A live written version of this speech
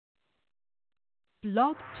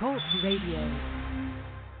Blog Talk Radio.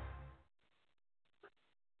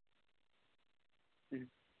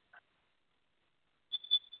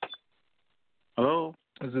 Hello?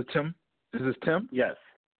 Is this Tim? Is this Tim? Yes.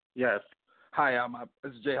 Yes. Hi,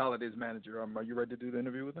 this is Jay Holiday's manager. Are you ready to do the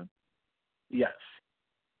interview with him? Yes.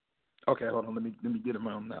 Okay, hold on. Let me get him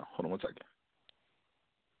on now. Hold on one second.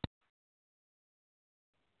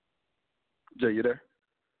 Jay, you there?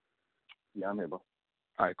 Yeah, I'm here, bro.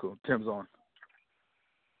 All right, cool. Tim's on.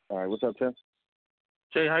 All right, what's up, Tim?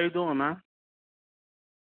 Jay, how you doing, man?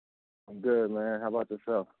 I'm good, man. How about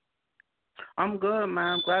yourself? I'm good,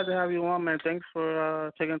 man. I'm glad to have you on, man. Thanks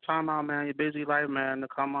for taking time out, man. Your busy life, man, to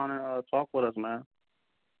come on and talk with us, man.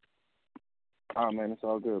 Oh, man, it's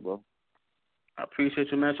all good, bro. I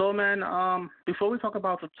appreciate you, man. So, man, before we talk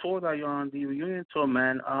about the tour that you're on, the reunion tour,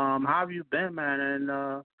 man, how have you been, man?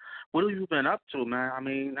 And what have you been up to, man? I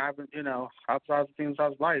mean, how's things,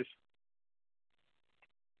 how's life?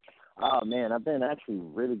 Oh, man, I've been actually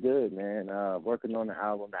really good, man. Working on the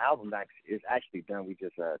album. The album is actually done. We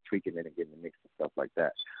just tweaking it and getting the mix and stuff like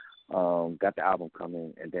that. Got the album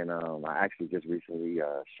coming, and then I actually just recently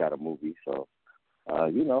shot a movie. So,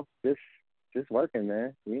 just working,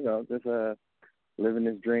 man. Just living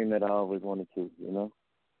this dream that I always wanted to,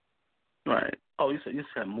 Right. Oh, you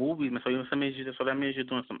said movies, man. So that means you're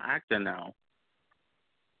doing some acting now.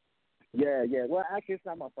 Yeah. Well, actually, it's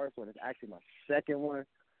not my first one. It's actually my second one.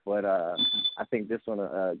 But I think this one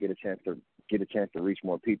get a chance to reach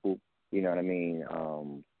more people. You know what I mean?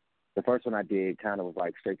 The first one I did kind of was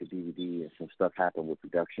like straight to DVD, and some stuff happened with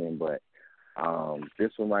production. But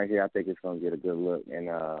this one right here, I think it's gonna get a good look. And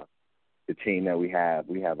the team that we have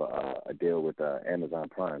a deal with Amazon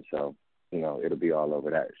Prime, so it'll be all over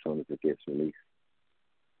that as soon as it gets released.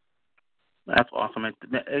 That's awesome.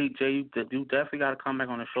 Hey, Jay, you definitely got to come back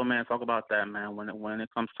on the show, man. Talk about that, man. When it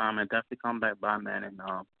comes time, man, definitely come back by, man, and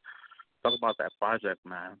talk about that project,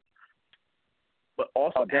 man. But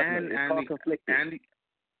also, and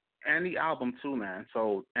the album too, man.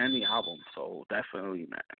 So definitely,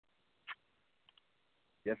 man.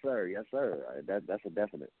 Yes, sir. That's a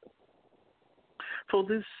definite. So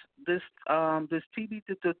this TV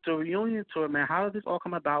the reunion tour, man. How did this all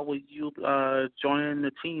come about with you joining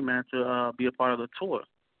the team, man, to be a part of the tour?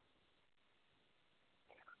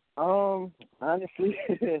 Honestly,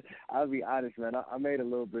 I'll be honest, man. I made a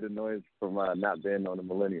little bit of noise from not being on the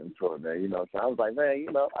Millennium Tour, man. So I was like, man,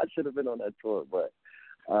 I should have been on that tour, but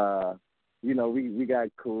we got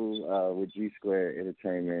cool with G Square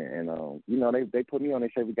Entertainment, and they put me on.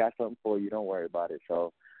 They said we got something for you. Don't worry about it.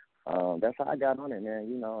 So. That's how I got on it,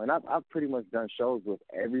 man. And I've pretty much done shows with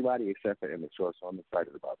everybody except for Immature, so I'm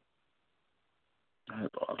excited about it.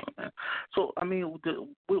 That's awesome, man. So, I mean,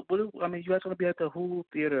 you guys gonna be at the Hulu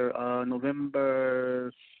Theater,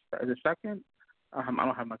 November the 2nd? I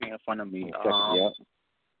don't have my thing in front of me. Yeah.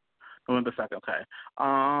 November 2nd, okay.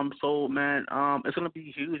 So, man, it's gonna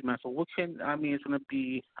be huge, man. So, it's gonna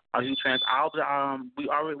be a huge chance.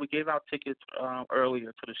 We gave out tickets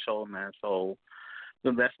earlier to the show, man. So.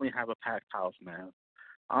 We'll definitely have a packed house, man.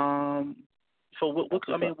 So what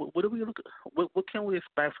do we look? What can we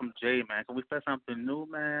expect from Jay, man? Can we expect something new,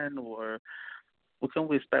 man, or what can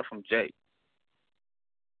we expect from Jay?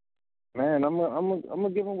 Man, I'm gonna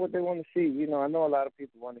give them what they want to see. I know a lot of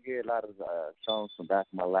people want to hear a lot of songs from Back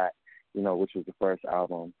of My Lat, which was the first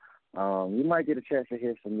album. You might get a chance to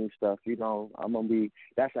hear some new stuff.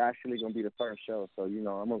 That's actually gonna be the first show. So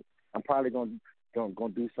I'm probably gonna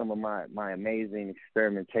do some of my amazing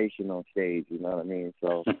experimentation on stage. You know what I mean?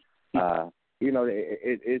 So, they're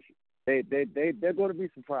going to be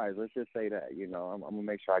surprised. Let's just say that. I'm gonna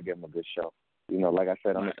make sure I give them a good show. Like I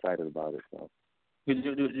said, I'm excited about it. So.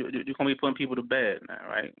 You're gonna be putting people to bed now,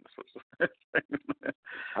 right?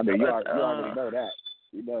 I mean, you already know that.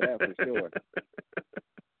 You know that for sure.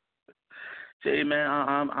 Jay, man,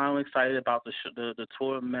 I'm excited about the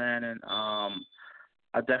tour, man, and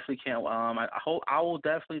I definitely can't. I will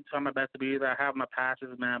definitely try my best to be there. I have my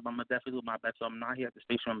passes, man, but I'm gonna definitely do my best. So I'm not here at the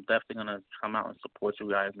station. I'm definitely gonna come out and support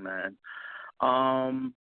you guys, man.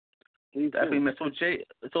 Definitely, man. So Jay,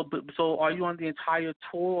 so are you on the entire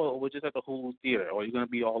tour, or just at the Hulu Theater, or are you gonna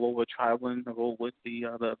be all over traveling to go with the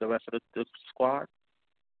rest of the squad?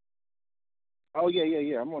 Oh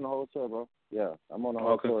yeah. I'm on the whole tour, bro. Yeah, I'm on the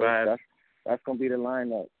whole tour. That's gonna be the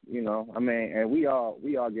lineup, I mean, and we all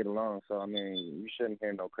get along, so I mean, you shouldn't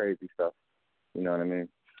hear no crazy stuff. You know what I mean?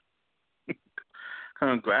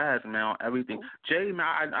 Congrats, man, on everything. Jay,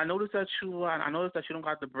 man, I noticed that you don't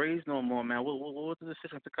got the braids no more, man. What was the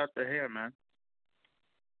decision to cut the hair, man?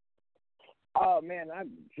 Oh man,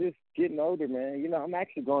 I'm just getting older, man. You know, I'm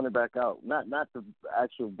actually going to back out. Not the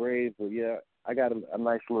actual braids, but yeah, I got a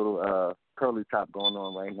nice little curly top going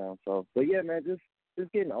on right now. So, but yeah, man, just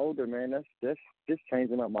getting older, man. That's just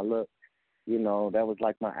changing up my look. You know, that was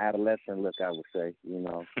like my adolescent look, I would say. You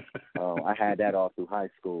know, I had that all through high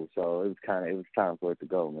school, so it was time for it to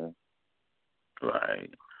go, man. Right.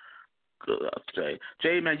 Good, Jay.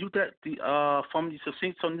 Jay, man, you got the from the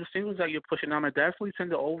singles that you're pushing out, man. Definitely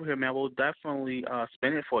send it over here, man. We'll definitely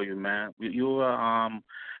spin it for you, man. We're a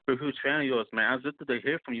huge fan of yours, man. I was just to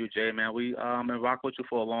hear from you, Jay, man. We been rock with you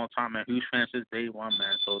for a long time, man. Huge fan since day one,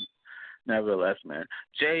 man. So nevertheless, man.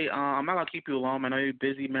 Jay, I'm not gonna keep you long, man. I know you're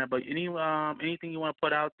busy, man. But anything you want to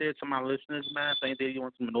put out there to my listeners, man? So anything you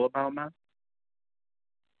want them to know about, man?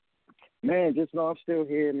 Man, just know I'm still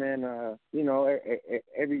here, man. You know,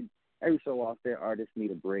 every so often artists need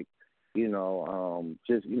a break. You know,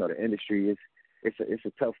 just you know, the industry is it's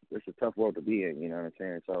a tough world to be in. You know what I'm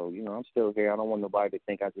saying? So you know, I'm still here. I don't want nobody to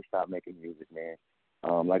think I just stopped making music, man.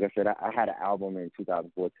 Like I said, I had an album in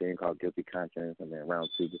 2014 called Guilty Conscience, and then Round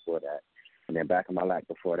 2 before that, and then Back of My Life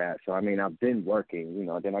before that. So I mean, I've been working. You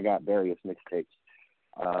know, then I got various mixtapes.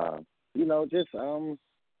 You know, just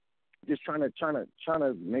trying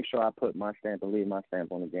to make sure I put my stamp and leave my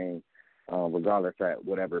stamp on the game, regardless at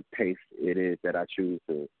whatever pace it is that I choose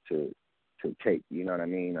to take. You know what I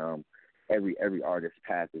mean? Every artist's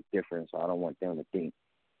path is different, so I don't want them to think,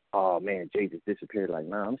 oh man, Jay just disappeared. Like,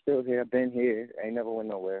 nah, I'm still here. I've been here. I ain't never went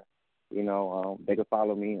nowhere. You know, they can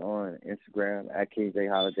follow me on Instagram at King J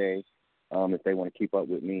Holiday. If they want to keep up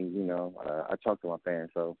with me, you know, I talk to my fans,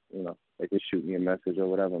 so you know, they can shoot me a message or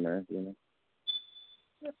whatever, man. You know.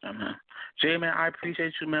 Jay, man, I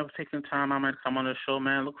appreciate you, man, for taking time out, man, to come on the show,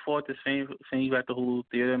 man. Look forward to seeing you at the Hulu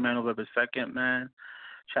Theater, man, November 2nd, man.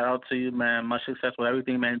 Shout out to you, man. Much success with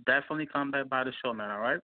everything, man. Definitely come back by the show, man, all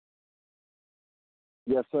right?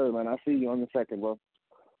 Yes, sir, man. I'll see you on the 2nd, bro.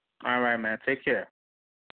 All right, man. Take care.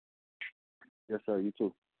 Yes, sir. You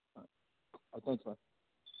too. Thanks, man.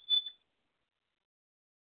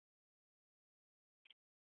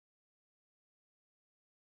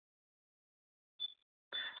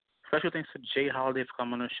 Special thanks to Jay Holiday for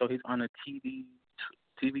coming on the show. He's on a TBT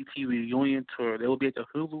reunion tour. They will be at the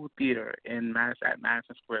Hulu Theater at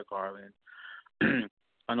Madison Square Garden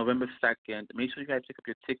on November 2nd. Make sure you guys pick up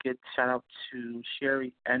your tickets. Shout out to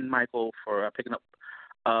Sherry and Michael for picking up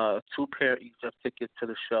 2 pair each of tickets to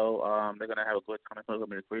the show. They're going to have a good time. It's going to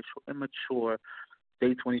be a great show. Immature,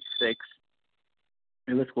 day 26.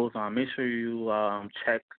 The list goes on. Make sure you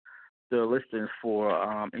check the listing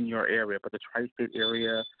for in your area, but the tri-state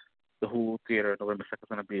area, the Hulu Theater, November 2nd is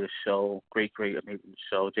going to be a show. Great, amazing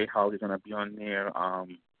show. Jay Holiday's going to be on there.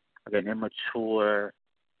 Again, Immature.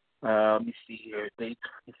 Let me see here. Day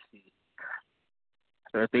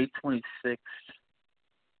 26.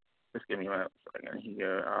 Just give me a second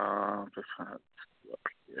here. Just trying to see up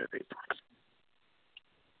here. Day 26.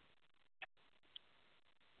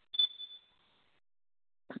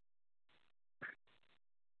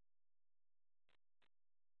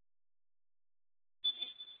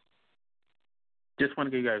 Just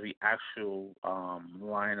want to give you guys the actual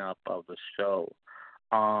lineup of the show.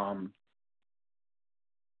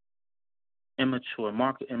 Immature,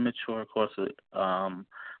 of course,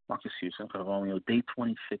 Marcus Houston, Romeo, day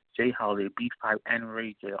 26, Jay Holiday, B5, and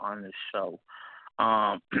Ray J on the show.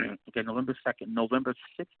 Again, November 2nd. November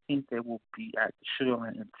 16th, they will be at Sugar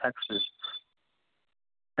Land in Texas.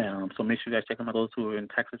 So make sure you guys check them out, those who are in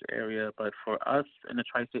the Texas area. But for us in the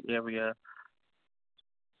tri-state area,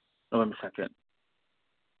 November 2nd.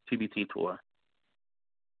 TBT tour.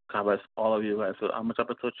 God bless all of you guys. So I'm going to jump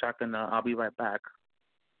into a track and I'll be right back.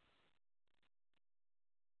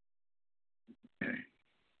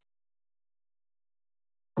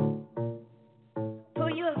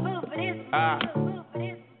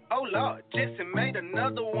 Oh Lord, Jesse made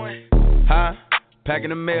another one. Huh? Packing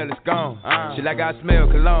the mail, it's gone. Shit like I smell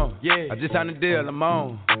cologne. Yeah. I just signed a deal, I'm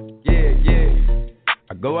on. Yeah.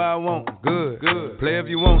 I go where I want, good. Play if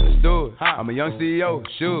you want, let's do it. I'm a young CEO,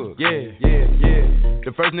 sure. Yeah.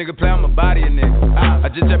 The first nigga play on my body, a nigga. I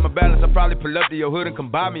just check my balance, I probably pull up to your hood and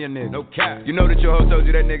come buy me a nigga. No cap. You know that your hoe told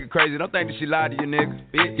you that nigga crazy. Don't think that she lied to you,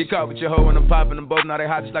 nigga. Bitch. Get caught with your hoe and I'm popping them both. Now they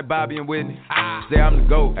hot just like Bobby and Whitney. Say I'm the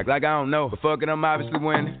GOAT, act like I don't know. But fuck it, I'm obviously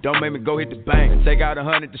winning. Don't make me go hit the bank and take out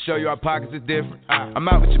 100 to show you our pockets is different. I'm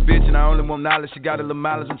out with your bitch and I only want knowledge. She got a little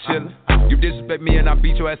mileage, I'm chillin'. You disrespect me and I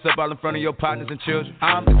beat your ass up all in front of your partners and children.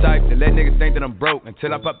 I'm the type to let niggas think that I'm broke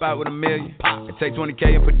until I pop out with $1 million. And take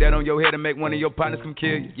 20K and put that on your head and make one of your partners come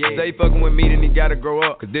kill you. Say he fucking with me, then he gotta grow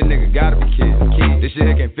up, cause this nigga gotta be killed. This shit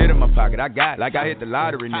here can't fit in my pocket, I got it, like I hit the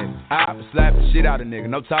lottery, nigga. I slap the shit out of nigga,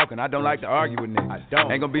 no talking, I don't like to argue with niggas.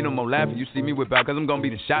 Ain't gonna be no more laughing, you see me whip out, cause I'm gonna be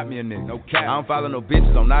the shot me a nigga. No cap. I don't follow no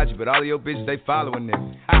bitches on IG, but all of your bitches, they following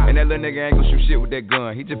niggas. And that little nigga ain't gonna shoot shit with that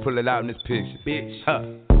gun, he just pull it out in this picture.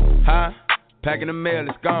 Bitch, huh? Packing the mail,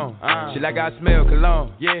 it's gone. Shit like I smell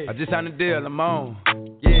cologne. Yeah, I just signed a deal, I'm on.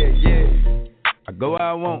 Yeah. I go where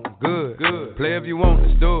I want, good. Play if you want,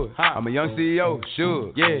 let's do it. I'm a young CEO,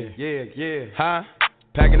 sure. Yeah. Huh?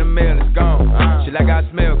 Packing the mail, it's gone. Shit like I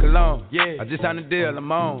smell cologne. Yeah, I just signed a deal,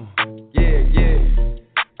 I'm on. Yeah.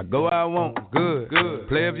 I go where I want, good.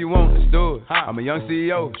 Play if you want, let's do it. I'm a young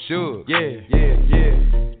CEO, sure. Yeah.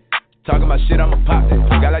 Talking about shit, I'ma pop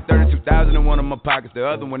that. Got like 32,000 in one of my pockets. The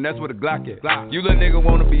other one, that's where the Glock at. You little nigga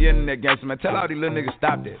wanna be in that gangster, man. Tell all these little niggas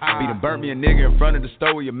stop that. Be done burnt me a nigga in front of the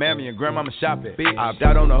store where your mammy and grandmama shop at. I opt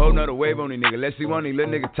out on a whole nother wave on these niggas. Let's see one of these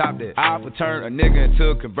little niggas top that. I offer turn a nigga into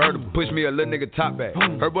a convertible. Push me a little nigga top back.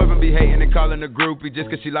 Her boyfriend be hating and calling the groupie just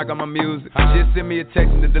cause she like all my music. She'll send me a text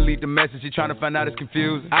and to delete the message. She tryna find out it's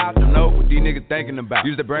confusing. I don't know what these niggas thinking about.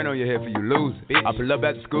 Use the brain on your head for you losing. I pull up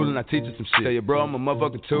after school and I teach her some shit. Tell your bro I'm a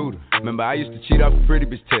motherfucking tutor. Remember I used to cheat off a pretty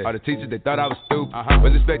bitch test. All the teachers, they thought I was stupid.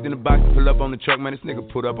 Was expecting the box to pull up on the truck, man, this nigga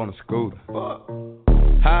pulled up on a scooter.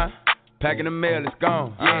 Huh? Packing the mail, it's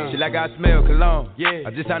gone. Shit like I smell cologne. I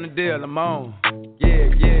just signed a deal, I'm on. Yeah.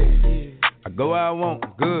 I go where I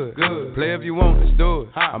want, good. Play if you want, let's do it.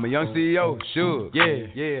 I'm a young CEO, sure.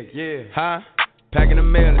 Yeah. Huh? Packing the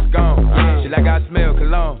mail, it's gone. Shit like I smell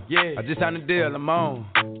cologne. I just signed a deal, I'm on.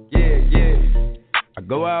 Yeah. I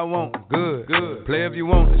go where I want, good. Play if you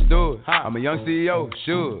want, let's do it. I'm a young CEO,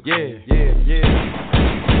 sure. Yeah.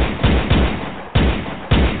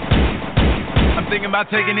 I'm thinking about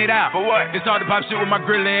taking it out. For what? It's hard to pop shit with my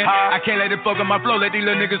grill in. I can't let it fuck up my flow. Let these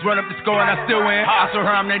little niggas run up the score and I still win. I saw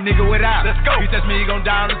her, I'm that nigga without. Let's go. He says me, he gon'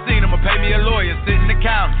 die on the scene. I'ma pay me a lawyer, sit in the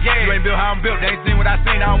county. Yeah. You ain't built how I'm built. They ain't seen what I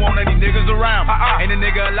seen. I don't want any niggas around me. Ain't a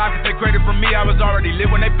nigga alive to take credit from me. I was already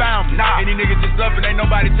lit when they found me. Any niggas just bluffing, ain't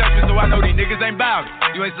nobody touch me, so I know these niggas ain't bout it.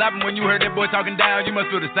 You ain't slapping when you heard that boy talking down. You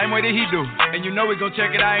must feel the same way that he do. And you know we gon'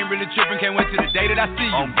 check it. I ain't really tripping. Can't wait till the day that I see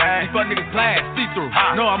you. These fuck niggas blast, see through.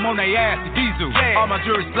 No, I'm on they ass, the diesel. All my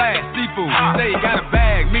jewelry splash, seafood. Say you got a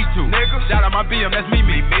bag, me too. Shout out my BM, that's me.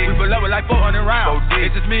 We pull up with like 400 rounds.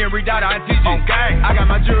 It's just me and Redada and TG. I got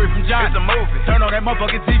my jewelry from John. It's a movie. Turn on that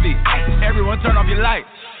motherfucking TV. Everyone turn off your lights.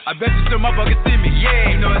 I bet you still motherfucking see me. Yeah,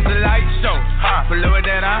 you know it's a light show. Pull up with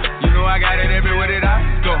that eye. You know I got it everywhere that I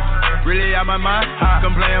go. Really out my mind.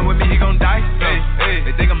 Come playing with me, he gon' die. So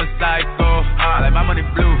they think I'm a psycho. Like my money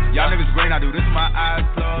blue. Y'all niggas green, I do this with my eyes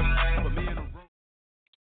closed. Put me in a room.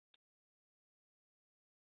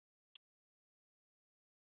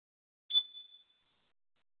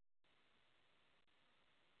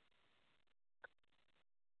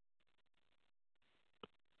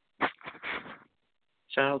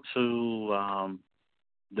 Shout out to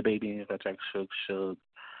the baby and that shook.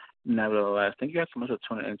 Nevertheless, thank you guys so much for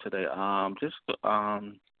tuning in today. Just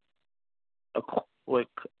a quick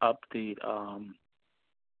update.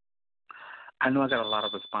 I know I got a lot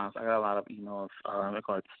of response. I got a lot of emails in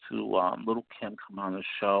regards to Little Kim coming on the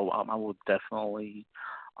show. I will definitely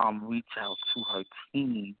reach out to her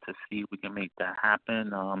team to see if we can make that happen.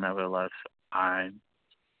 Nevertheless, I'm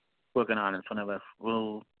working on it. So nevertheless,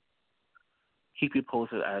 we'll keep you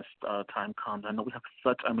posted as time comes. I know we have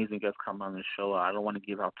such amazing guests coming on the show. I don't want to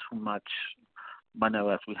give out too much, but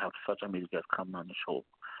nevertheless, we have such amazing guests coming on the show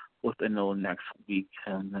within the next week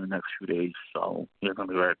and the next few days. So you're going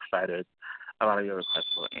to be very excited. A lot of your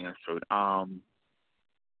requests were answered.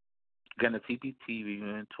 Again, the TPT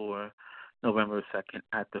reunion tour, November 2nd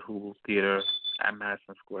at the Hulu Theater at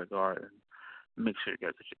Madison Square Garden. Make sure you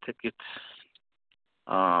guys get your tickets.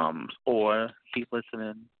 Or keep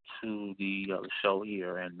listening to the show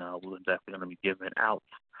here, and we're definitely going to be giving out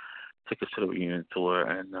tickets to the reunion tour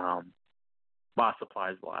and bar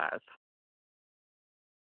supplies last.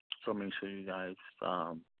 So make sure you guys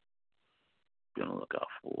be on the lookout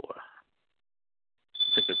for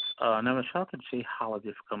tickets. Now, shout out to Jay Holiday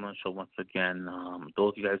for coming on the show once again.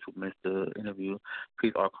 Those of you guys who missed the interview,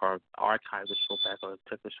 please archive the show back or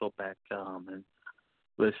take the show back and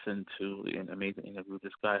listen to an amazing interview.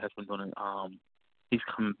 This guy has been doing he's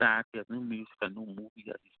coming back. He has new music, a new movie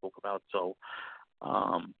that he spoke about. So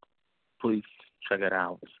please check it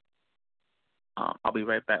out. I'll be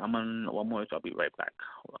right back. I'm on one more, so I'll be right back.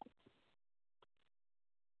 Hold on.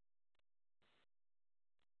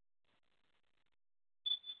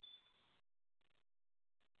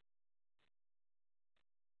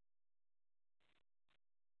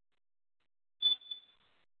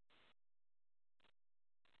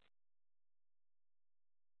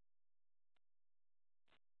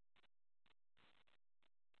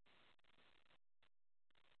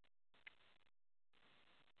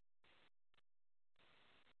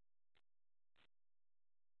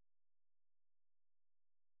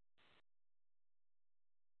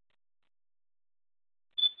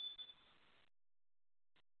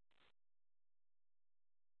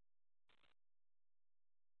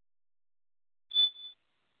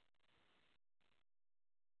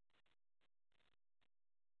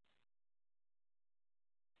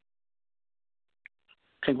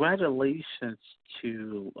 congratulations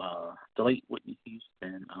to the late Whitney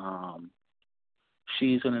Houston.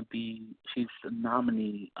 She's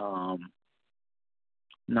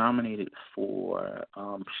nominated for.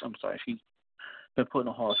 I'm sorry, she's been put in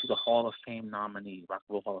a hall. She's a Hall of Fame nominee, Rock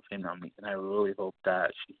and Roll Hall of Fame nominee, and I really hope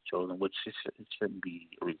that she's chosen, which it shouldn't be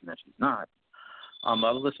a reason that she's not.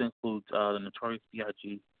 Other lists include the Notorious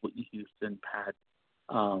B.I.G., Whitney Houston, Pat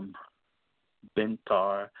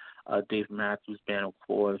Benatar, Dave Matthews Band, of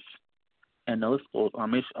course, and the list goes.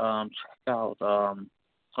 Check out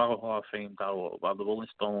Hall of Fame.org, the Rolling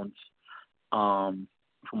Stones.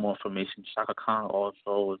 For more information, Shaka Khan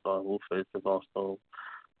also is Rufus is also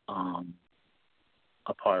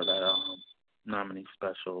a part of that nominee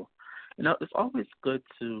special. It's always good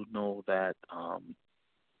to know that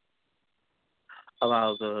a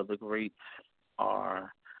lot of the greats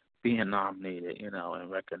are being nominated,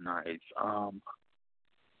 and recognized.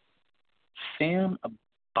 Sam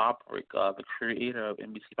Bobbrick, the creator of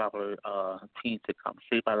NBC popular teen sitcom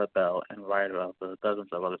Saved by the Bell and writer of the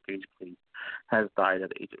dozens of other stage plays, has died at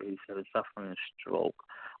the age of 87, suffering a stroke.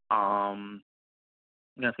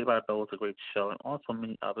 Saved by the Bell was a great show, and also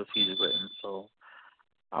many others he's written. So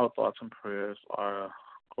our thoughts and prayers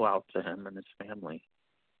go out to him and his family.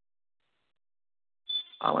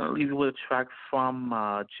 I want to leave you with a track from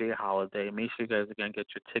Jay Holiday. Make sure you guys, again,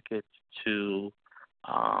 get your tickets to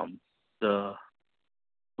the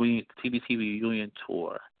TBT reunion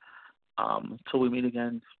tour. Until we meet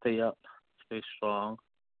again, stay up, stay strong.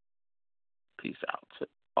 Peace out.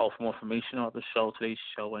 For more information on the show, today's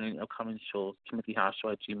show, and any upcoming shows,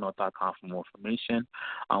 TimothyHoshow@gmail.com for more information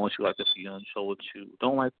on what you'd like to see on the show, what you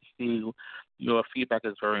don't like to see. Your feedback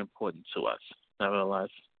is very important to us.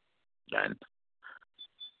 Nevertheless, again,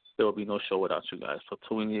 there will be no show without you guys. So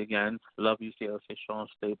till we meet again, love you, stay strong,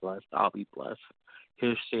 stay blessed. I'll be blessed.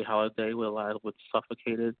 Here's Jay Holiday. We're live with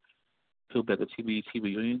Suffocated. He'll be at the TBT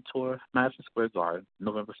reunion tour, Madison Square Garden,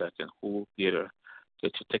 November 2nd, Hulu Theater.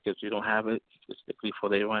 Get your tickets. If you don't have it, specifically before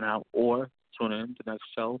they run out, or tune in to the next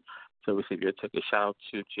show to receive your ticket. Shout out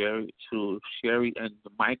to Sherry and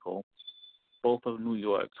Michael, both of New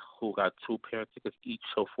York, who got 2 pair of tickets each,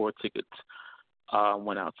 so 4 tickets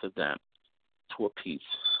went out to them, 2 apiece.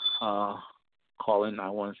 Call in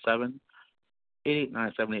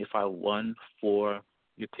 917-889-7851 for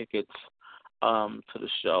your tickets to the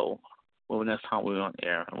show. Well, next time we're on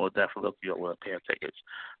air, and we'll definitely look you up with a pair of tickets.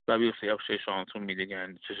 Love you, stay up, stay strong. Until we meet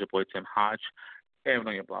again, this is your boy Tim Hodge, and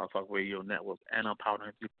on your Blog Talk Radio Network and on Power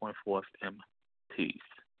 93.4 FM. Peace.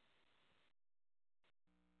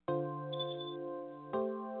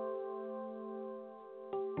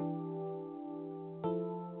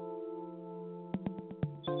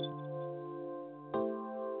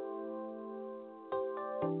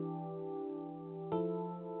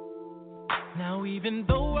 Now even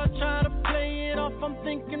though I try to play it off, I'm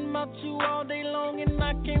thinking about you all day long, and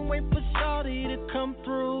I can't wait for Shawty to come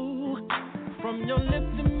through. From your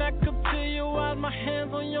lips and back up to your eyes, my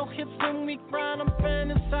hands on your hips when we grind. I'm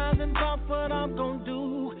fantasizing about what I'm gonna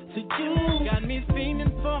do to you. Got me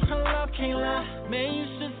fiending for her love, can't lie. Man, you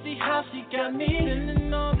should see how she got me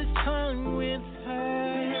spending all this time with her.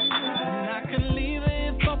 And I could leave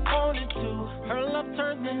her if I wanted to. Her love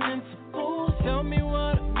turns me into fools. Tell me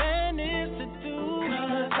what a man is to do.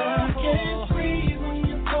 'Cause I can't breathe when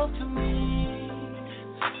you talk to me.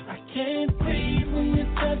 I can't breathe when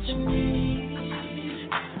you're touching me.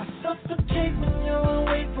 I suffocate when you're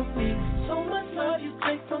away from me. So much love you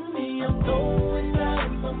take from me. I'm going out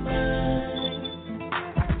of my mind.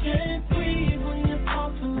 I can't breathe when you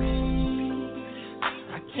talk to me.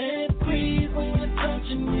 I can't breathe when you're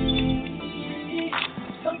touching me. I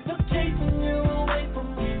suffocate when you're away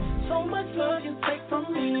from me. So much love you take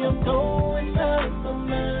from me. I'm going out of my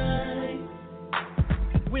mind.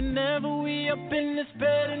 Whenever we up in this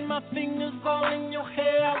bed and my fingers all in your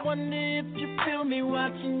hair, I wonder if you feel me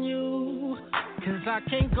watching you. 'Cause I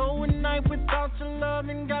can't go a night without your love,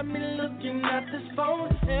 and got me looking at this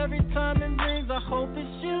phone. Every time it rings, I hope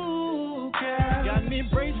it's you, girl. Got me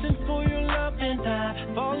bracing for your love, and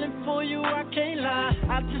I'm falling for you, I can't lie.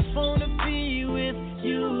 I just wanna be with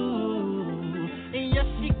you. And yes,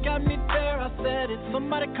 she got me there, I said it.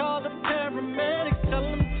 Somebody call the paramedics, tell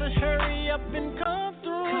them to hurry up and come through.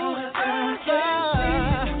 'Cause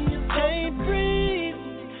I can't breathe.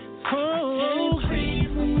 Oh, I can't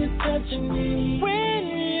breathe when you're touching me. When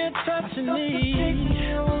you're touching me.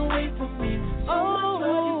 Away from me. Oh,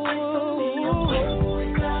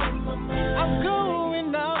 I'm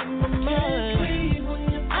going out of my mind. I can't breathe when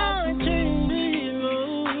you're touching me.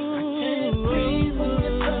 I can't breathe when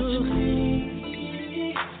you're touching me.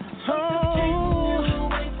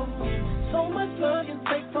 So much love you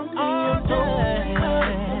take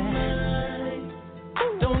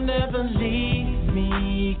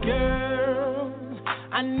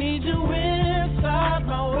I need you inside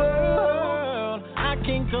my world. I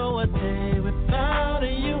can't go a day without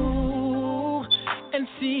you. And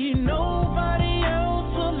see nobody